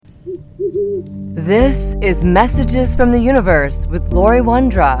This is Messages from the Universe with Lori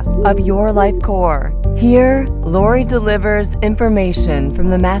Wondra of Your Life Core. Here, Lori delivers information from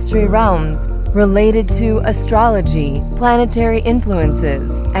the Mastery Realms related to astrology, planetary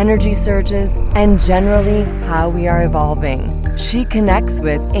influences, energy surges, and generally how we are evolving. She connects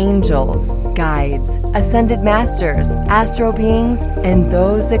with angels, guides, ascended masters, astro beings, and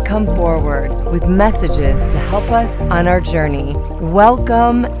those that come forward with messages to help us on our journey.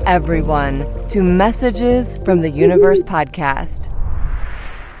 Welcome, everyone, to Messages from the Universe podcast.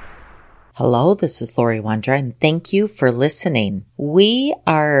 Hello, this is Lori Wondra, and thank you for listening. We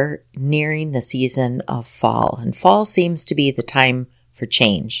are nearing the season of fall, and fall seems to be the time for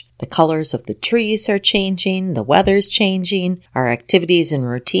change. The colors of the trees are changing, the weather's changing, our activities and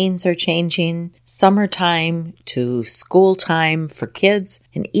routines are changing, summertime to school time for kids,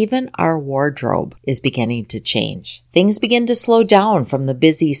 and even our wardrobe is beginning to change. Things begin to slow down from the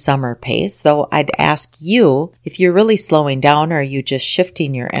busy summer pace, though I'd ask you if you're really slowing down, or are you just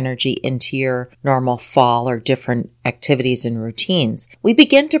shifting your energy into your normal fall or different activities and routines? We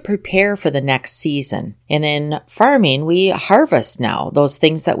begin to prepare for the next season. And in farming, we harvest now. Those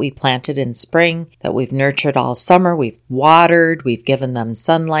things that we planted in spring, that we've nurtured all summer, we've watered, we've given them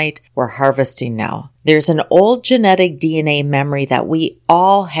sunlight, we're harvesting now. There's an old genetic DNA memory that we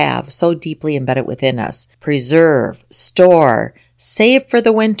all have so deeply embedded within us. Preserve, store, save for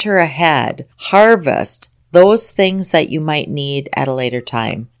the winter ahead, harvest, those things that you might need at a later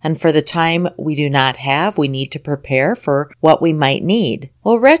time. And for the time we do not have, we need to prepare for what we might need.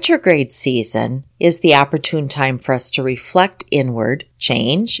 Well, retrograde season is the opportune time for us to reflect inward,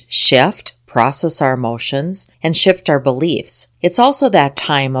 change, shift, process our emotions, and shift our beliefs. It's also that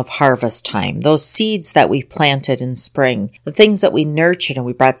time of harvest time, those seeds that we planted in spring, the things that we nurtured and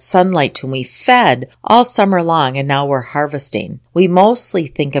we brought sunlight to and we fed all summer long, and now we're harvesting. We mostly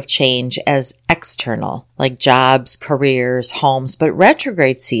think of change as external, like jobs, careers, homes, but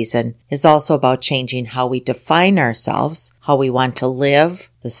retrograde season is also about changing how we define ourselves, how we want to live,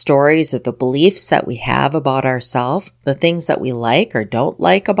 the stories or the beliefs that we have about ourselves, the things that we like or don't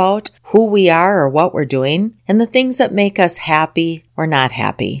like about who we are or what we're doing, and the things that make us happy or not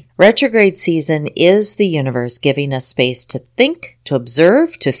happy. Retrograde season is the universe giving us space to think, to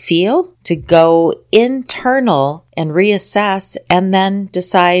observe, to feel, to go internal and reassess, and then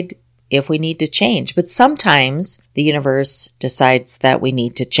decide if we need to change. But sometimes the universe decides that we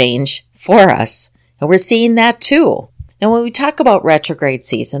need to change for us. And we're seeing that too. Now, when we talk about retrograde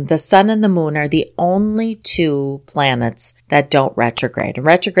season, the sun and the moon are the only two planets that don't retrograde. And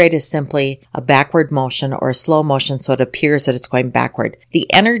retrograde is simply a backward motion or a slow motion, so it appears that it's going backward. The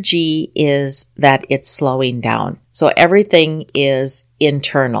energy is that it's slowing down. So everything is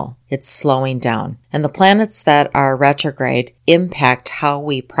internal. It's slowing down. And the planets that are retrograde impact how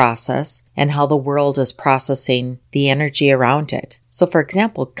we process and how the world is processing the energy around it. So for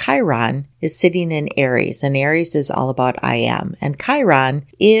example, Chiron is sitting in Aries, and Aries is all about I am. And Chiron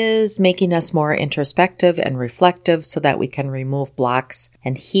is making us more introspective and reflective so that we can remove blocks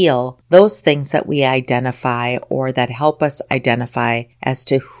and heal those things that we identify or that help us identify as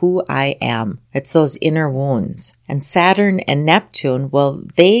to who I am. It's those inner wounds. And Saturn and Neptune, well,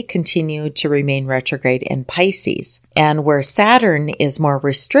 they continue to remain retrograde in Pisces. And where Saturn is more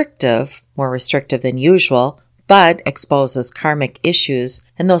restrictive than usual, but exposes karmic issues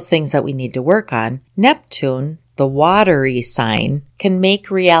and those things that we need to work on, Neptune, the watery sign, can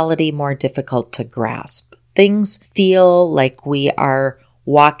make reality more difficult to grasp. Things feel like we are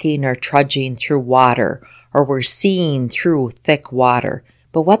walking or trudging through water, or we're seeing through thick water.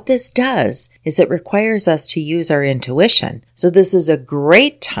 But what this does is it requires us to use our intuition. So this is a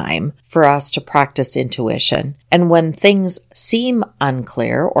great time for us to practice intuition. And when things seem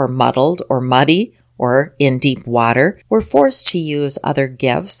unclear or muddled or muddy or in deep water, we're forced to use other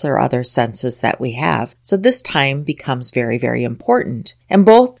gifts or other senses that we have. So this time becomes very, very important. And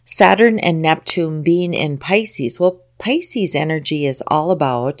both Saturn and Neptune being in Pisces, well, Pisces energy is all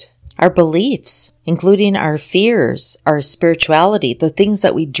about our beliefs, including our fears, our spirituality, the things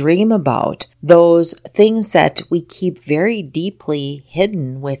that we dream about, those things that we keep very deeply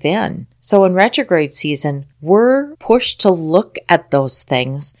hidden within. So in retrograde season, we're pushed to look at those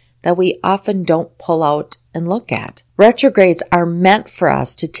things that we often don't pull out and look at. Retrogrades are meant for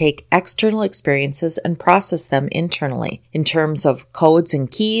us to take external experiences and process them internally. In terms of codes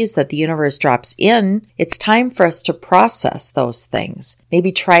and keys that the universe drops in, it's time for us to process those things.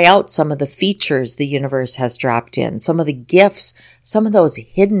 Maybe try out some of the features the universe has dropped in, some of the gifts, some of those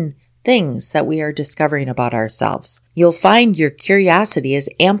hidden things that we are discovering about ourselves. You'll find your curiosity is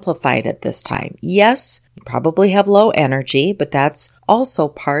amplified at this time. Yes, you probably have low energy, but that's also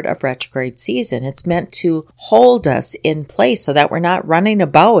part of retrograde season. It's meant to hold us in place so that we're not running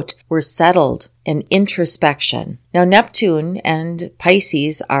about. We're settled in introspection. Now, Neptune and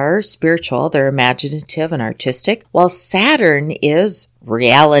Pisces are spiritual. They're imaginative and artistic, while Saturn is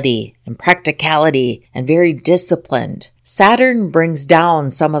reality and practicality and very disciplined. Saturn brings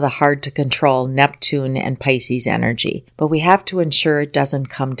down some of the hard to control Neptune and Pisces energy, but we have to ensure it doesn't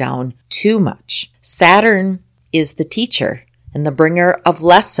come down too much. Saturn is the teacher and the bringer of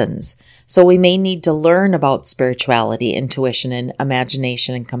lessons. So we may need to learn about spirituality, intuition, and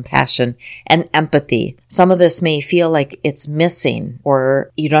imagination and compassion and empathy. Some of this may feel like it's missing or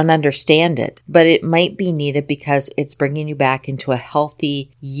you don't understand it, but it might be needed because it's bringing you back into a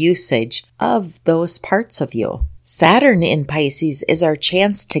healthy usage of those parts of you. Saturn in Pisces is our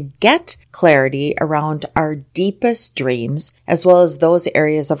chance to get clarity around our deepest dreams, as well as those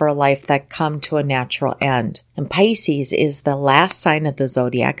areas of our life that come to a natural end. And Pisces is the last sign of the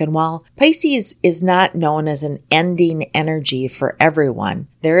zodiac. And while Pisces is not known as an ending energy for everyone,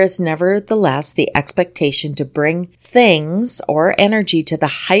 there is nevertheless the expectation to bring things or energy to the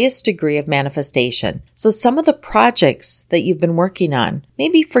highest degree of manifestation. So some of the projects that you've been working on,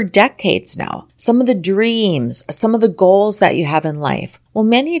 maybe for decades now, some of the dreams, some of the goals that you have in life, well,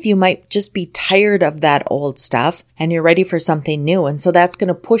 many of you might just be tired of that old stuff and you're ready for something new. And so that's going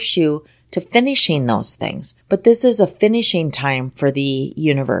to push you to finishing those things. But this is a finishing time for the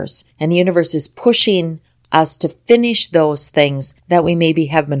universe. And the universe is pushing us to finish those things that we maybe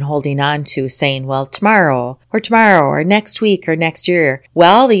have been holding on to, saying, well, tomorrow or next week or next year.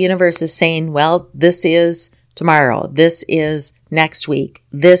 Well, the universe is saying, well, this is tomorrow. This is next week.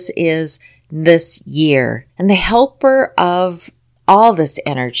 This is this year. And the helper of all this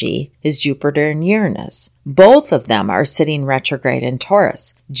energy is Jupiter and Uranus. Both of them are sitting retrograde in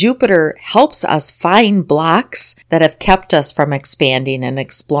Taurus. Jupiter helps us find blocks that have kept us from expanding and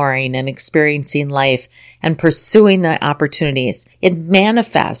exploring and experiencing life and pursuing the opportunities. It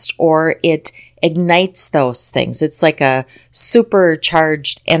manifests or it ignites those things. It's like a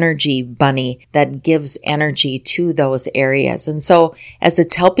supercharged energy bunny that gives energy to those areas. And so as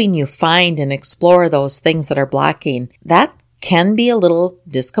it's helping you find and explore those things that are blocking, that can be a little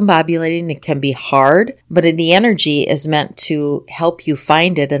discombobulating. It can be hard, but the energy is meant to help you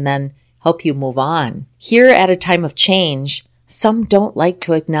find it and then help you move on. Here at a time of change, some don't like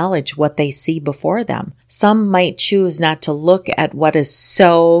to acknowledge what they see before them. Some might choose not to look at what is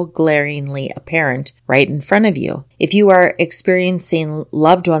so glaringly apparent right in front of you. If you are experiencing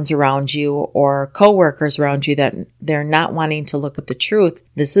loved ones around you or coworkers around you that they're not wanting to look at the truth,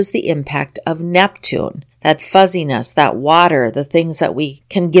 this is the impact of Neptune. That fuzziness, that water, the things that we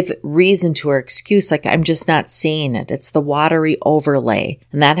can give reason to or excuse, like I'm just not seeing it. It's the watery overlay.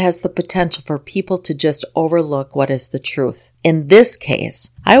 And that has the potential for people to just overlook what is the truth. In this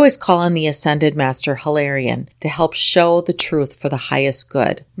case, I always call on the Ascended Master Hilarion to help show the truth for the highest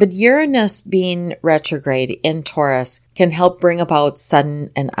good. But Uranus being retrograde in Taurus can help bring about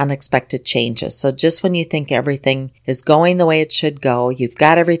sudden and unexpected changes. So just when you think everything is going the way it should go, you've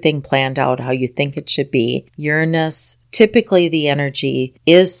got everything planned out how you think it should be, Uranus, typically the energy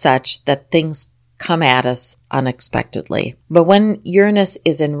is such that things come at us unexpectedly. But when Uranus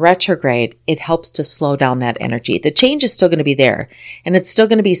is in retrograde, it helps to slow down that energy. The change is still going to be there, and it's still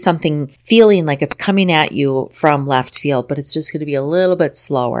going to be something feeling like it's coming at you from left field, but it's just going to be a little bit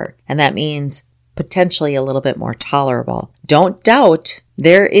slower. And that means potentially a little bit more tolerable. Don't doubt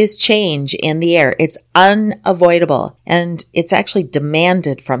there is change in the air. It's unavoidable, and it's actually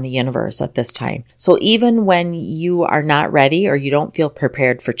demanded from the universe at this time. So even when you are not ready or you don't feel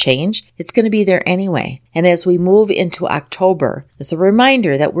prepared for change, it's going to be there anyway. And as we move into October, it's a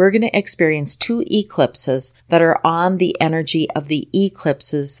reminder that we're going to experience 2 eclipses that are on the energy of the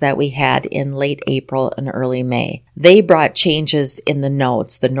eclipses that we had in late April and early May. They brought changes in the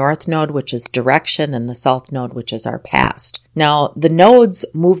nodes, the north node, which is direction, and the south node, which is our past. Now, the nodes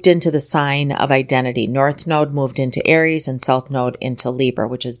moved into the sign of identity. North node moved into Aries and south node into Libra,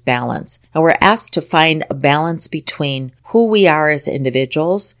 which is balance. And we're asked to find a balance between who we are as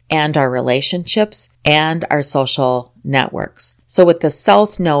individuals and our relationships and our social networks. So with the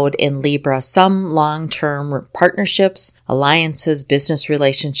South Node in Libra, some long-term partnerships, alliances, business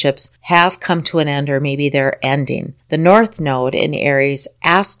relationships have come to an end, or maybe they're ending. The North Node in Aries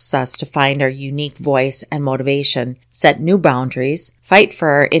asks us to find our unique voice and motivation, set new boundaries, fight for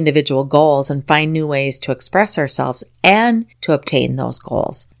our individual goals and find new ways to express ourselves and to obtain those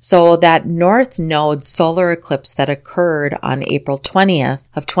goals. So that North Node solar eclipse that occurred on April 20th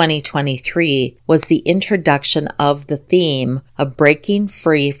of 2023 was the introduction of the theme of breaking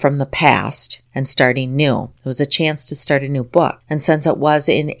free from the past and starting new. It was a chance to start a new book. And since it was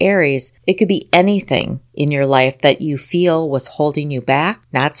in Aries, it could be anything in your life that you feel was holding you back,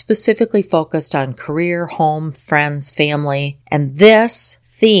 not specifically focused on career, home, friends, family. And this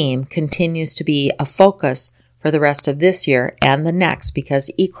theme continues to be a focus for the rest of this year and the next,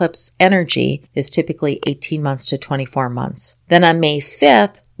 because eclipse energy is typically 18 months to 24 months. Then on May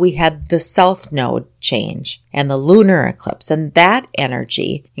 5th, we had the South Node change and the lunar eclipse, and that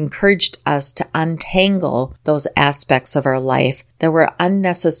energy encouraged us to untangle those aspects of our life that were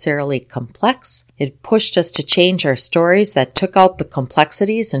unnecessarily complex. It pushed us to change our stories that took out the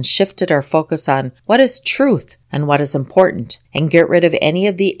complexities and shifted our focus on what is truth and what is important, and get rid of any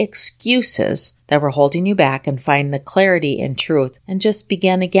of the excuses that were holding you back and find the clarity in truth and just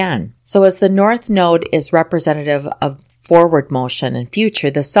begin again. So as the North Node is representative of forward motion and future,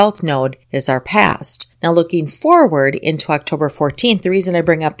 the South Node is our past. Now looking forward into October 14th, the reason I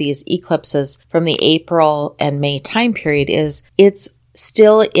bring up these eclipses from the April and May time period is it's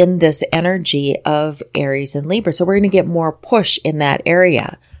still in this energy of Aries and Libra. So we're going to get more push in that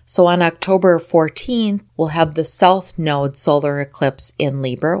area. So on October 14th, we'll have the South Node solar eclipse in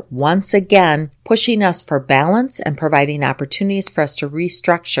Libra, once again pushing us for balance and providing opportunities for us to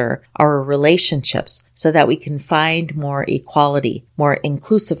restructure our relationships so that we can find more equality, more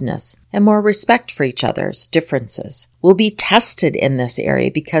inclusiveness, and more respect for each other's differences. We'll be tested in this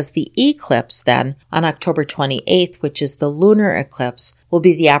area because the eclipse then on October 28th, which is the lunar eclipse, will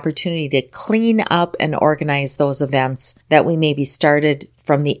be the opportunity to clean up and organize those events that we maybe started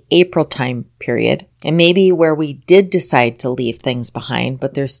from the April time period, and maybe where we did decide to leave things behind,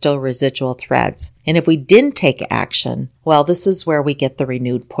 but there's still residual threads. And if we didn't take action, well, this is where we get the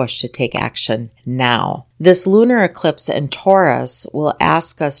renewed push to take action now. This lunar eclipse in Taurus will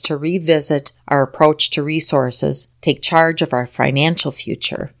ask us to revisit our approach to resources, take charge of our financial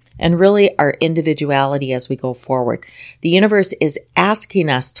future, and really our individuality as we go forward. The universe is asking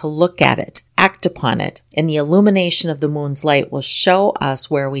us to look at it, act upon it, and the illumination of the moon's light will show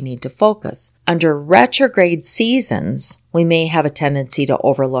us where we need to focus. Under retrograde seasons, we may have a tendency to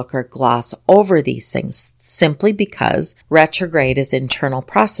overlook or gloss over these things simply because retrograde is internal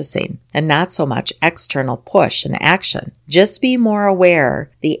processing and not so much external push and action. Just be more aware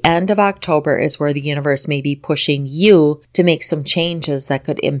the end of October is where the universe may be pushing you to make some changes that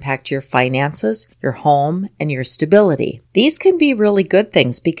could impact your finances, your home, and your stability. These can be really good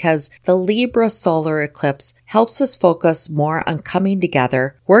things because the Libra solar eclipse helps us focus more on coming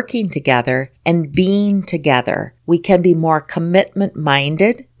together, working together, and being together. We can be more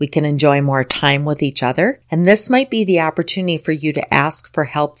commitment-minded. We can enjoy more time with each other. And this might be the opportunity for you to ask for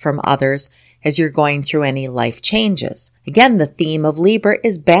help from others as you're going through any life changes. Again, the theme of Libra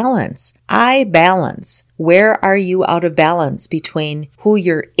is balance. I balance. Where are you out of balance between who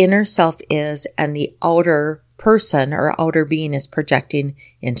your inner self is and the outer person or outer being is projecting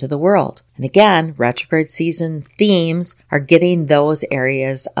into the world? And again, retrograde season themes are getting those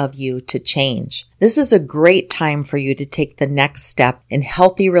areas of you to change. This is a great time for you to take the next step in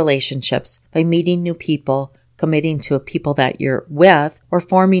healthy relationships by meeting new people, committing to people that you're with, or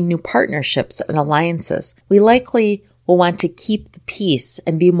forming new partnerships and alliances. We likely will want to keep the peace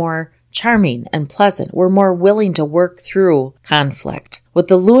and be more charming and pleasant. We're more willing to work through conflict. With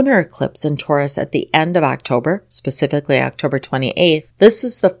the lunar eclipse in Taurus at the end of October, specifically October 28th, this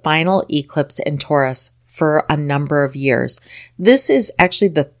is the final eclipse in Taurus for a number of years. This is actually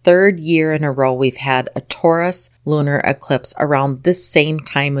the third year in a row we've had a Taurus lunar eclipse around this same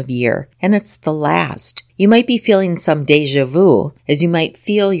time of year, and it's the last. You might be feeling some deja vu, as you might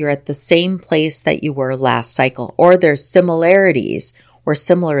feel you're at the same place that you were last cycle, or there's similarities or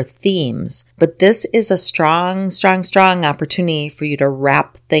similar themes, but this is a strong opportunity for you to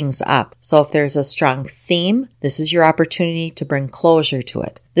wrap things up. So if there's a strong theme, this is your opportunity to bring closure to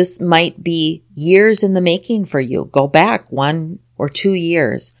it. This might be years in the making for you. Go back 1 or 2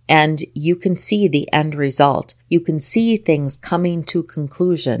 years and you can see the end result. You can see things coming to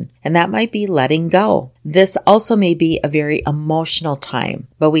conclusion, and that might be letting go. This also may be a very emotional time,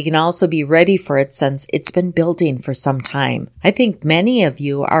 but we can also be ready for it since it's been building for some time. I think many of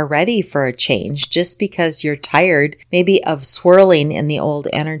you are ready for a change just because you're tired maybe of swirling in the old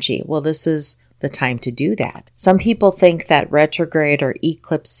energy. Well, this is the time to do that. Some people think that retrograde or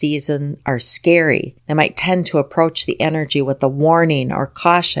eclipse season are scary. They might tend to approach the energy with a warning or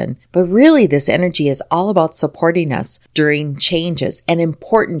caution, but really this energy is all about supporting us during changes and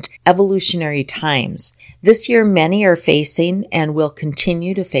important evolutionary times. This year, many are facing and will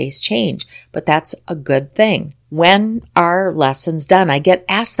continue to face change, but that's a good thing. When are lessons done? I get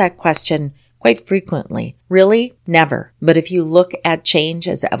asked that question quite frequently. Really? Never. But if you look at change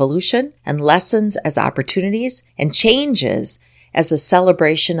as evolution and lessons as opportunities and changes as a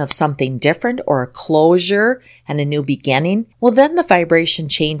celebration of something different or a closure and a new beginning, well, then the vibration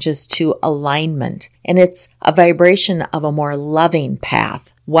changes to alignment, and it's a vibration of a more loving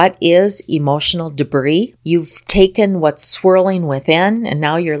path. What is emotional debris? You've taken what's swirling within and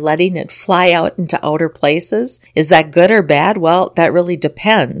now you're letting it fly out into outer places. Is that good or bad? Well, that really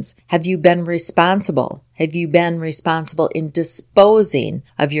depends. Have you been responsible? Have you been responsible in disposing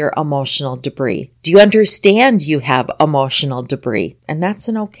of your emotional debris? Do you understand you have emotional debris? And that's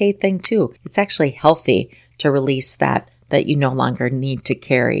an okay thing too. It's actually healthy to release that you no longer need to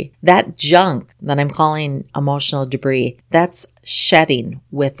carry. That junk that I'm calling emotional debris, that's shedding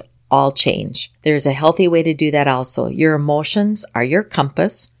with all change. There's a healthy way to do that also. Your emotions are your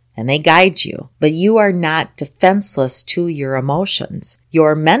compass and they guide you, but you are not defenseless to your emotions.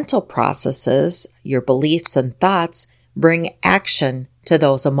 Your mental processes, your beliefs and thoughts bring action to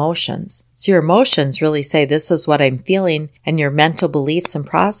those emotions. So your emotions really say, this is what I'm feeling, and your mental beliefs and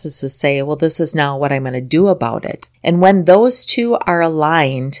processes say, well, this is now what I'm going to do about it. And when those two are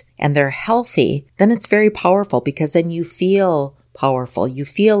aligned and they're healthy, then it's very powerful because then you feel powerful. You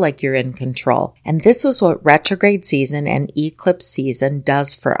feel like you're in control. And this is what retrograde season and eclipse season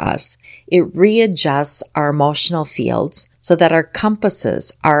does for us. It readjusts our emotional fields so that our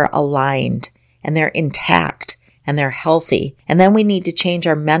compasses are aligned and they're intact and they're healthy. And then we need to change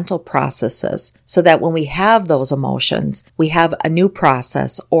our mental processes so that when we have those emotions, we have a new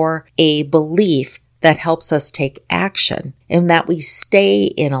process or a belief that helps us take action and that we stay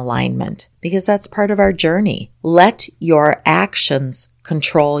in alignment because that's part of our journey. Let your actions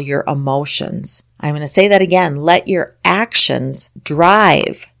control your emotions. I'm going to say that again. Let your actions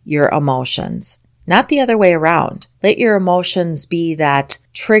drive your emotions, not the other way around. Let your emotions be that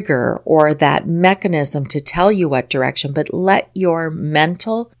trigger or that mechanism to tell you what direction, but let your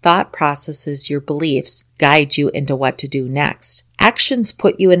mental thought processes, your beliefs, guide you into what to do next. Actions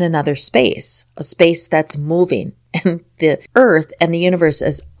put you in another space, a space that's moving. And the earth and the universe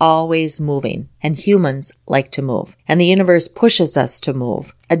is always moving, and humans like to move. And the universe pushes us to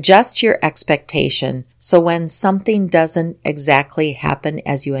move. Adjust your expectation so when something doesn't exactly happen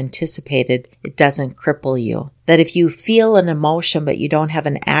as you anticipated, it doesn't cripple you. That if you feel an emotion but you don't have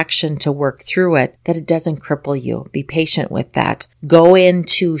an action to work through it, that it doesn't cripple you. Be patient with that. Go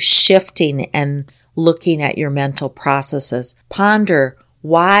into shifting and looking at your mental processes. Ponder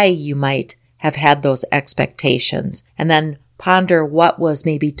why you might have had those expectations, and then ponder what was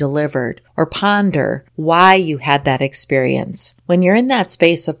maybe delivered, or ponder why you had that experience. When you're in that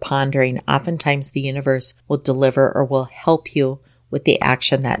space of pondering, oftentimes the universe will deliver or will help you with the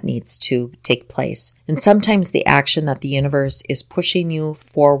action that needs to take place. And sometimes the action that the universe is pushing you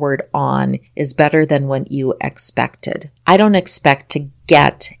forward on is better than what you expected. I don't expect to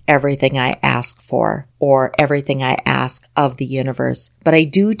get everything I ask for or everything I ask of the universe, but I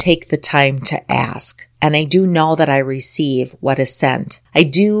do take the time to ask. And I do know that I receive what is sent. I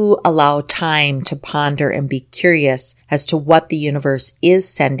do allow time to ponder and be curious as to what the universe is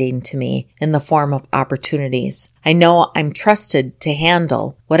sending to me in the form of opportunities. I know I'm trusted to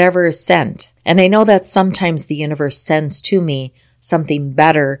handle whatever is sent. And I know that sometimes the universe sends to me something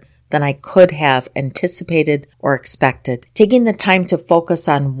better than I could have anticipated or expected. Taking the time to focus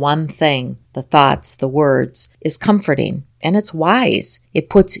on one thing, the thoughts, the words, is comforting. And it's wise. It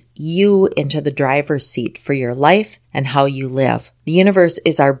puts you into the driver's seat for your life and how you live. The universe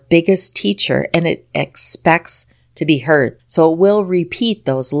is our biggest teacher and it expects to be heard. So it will repeat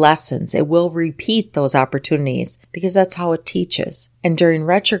those lessons. It will repeat those opportunities because that's how it teaches. And during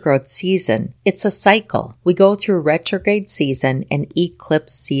retrograde season, it's a cycle. We go through retrograde season and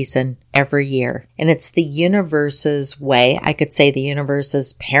eclipse season every year. And it's the universe's way, I could say the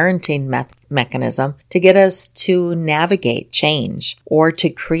universe's parenting mechanism to get us to navigate change or to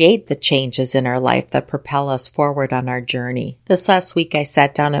create the changes in our life that propel us forward on our journey. This last week, I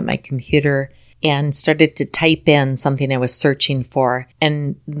sat down at my computer and started to type in something I was searching for,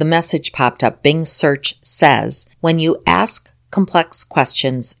 and the message popped up. Bing search says, when you ask complex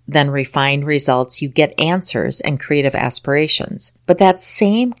questions, then refine results, you get answers and creative aspirations. But that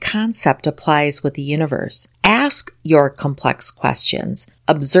same concept applies with the universe. Ask your complex questions.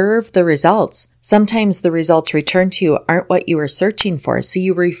 Observe the results. Sometimes the results returned to you aren't what you were searching for, so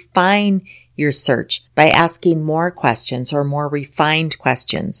you refine your search by asking more questions or more refined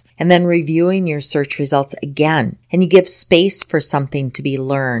questions, and then reviewing your search results again. And you give space for something to be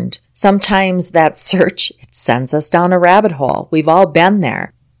learned. Sometimes that search, it sends us down a rabbit hole. We've all been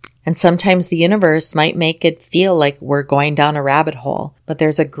there. And sometimes the universe might make it feel like we're going down a rabbit hole, but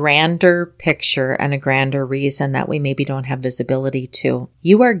there's a grander picture and a grander reason that we maybe don't have visibility to.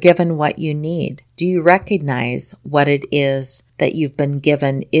 You are given what you need. Do you recognize what it is that you've been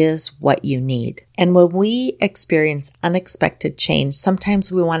given is what you need? And when we experience unexpected change,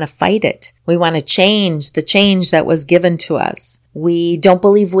 sometimes we want to fight it. We want to change the change that was given to us. We don't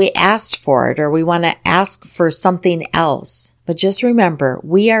believe we asked for it, or we want to ask for something else. But just remember,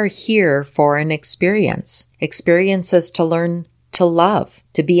 we are here for an experience. Experiences to learn to love,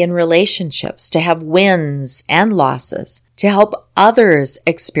 to be in relationships, to have wins and losses, to help others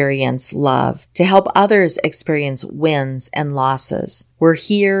experience love, to help others experience wins and losses. We're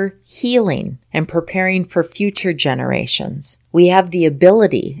here healing and preparing for future generations. We have the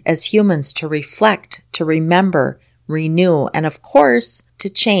ability as humans to reflect, to remember, renew, and of course, to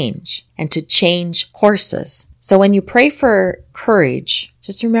change and to change courses. So when you pray for courage,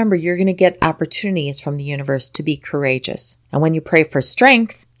 just remember you're going to get opportunities from the universe to be courageous. And when you pray for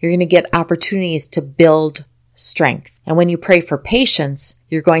strength, you're going to get opportunities to build strength. And when you pray for patience,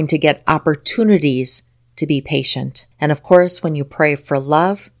 you're going to get opportunities to be patient. And of course, when you pray for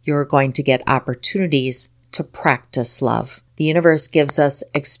love, you're going to get opportunities to practice love. The universe gives us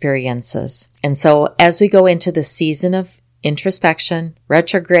experiences. And so as we go into the season of introspection,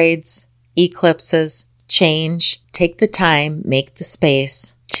 retrogrades, eclipses, change, take the time, make the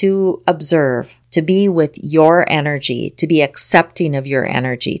space to observe, to be with your energy, to be accepting of your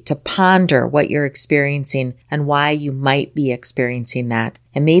energy, to ponder what you're experiencing and why you might be experiencing that.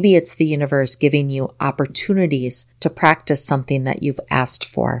 And maybe it's the universe giving you opportunities to practice something that you've asked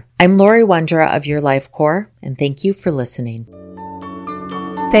for. I'm Lori Wondra of Your Life Core, and thank you for listening.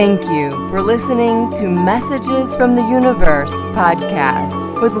 Thank you for listening to Messages from the Universe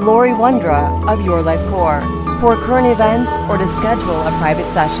podcast with Lori Wondra of Your Life Core. For current events or to schedule a private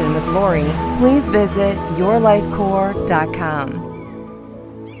session with Lori, please visit yourlifecore.com.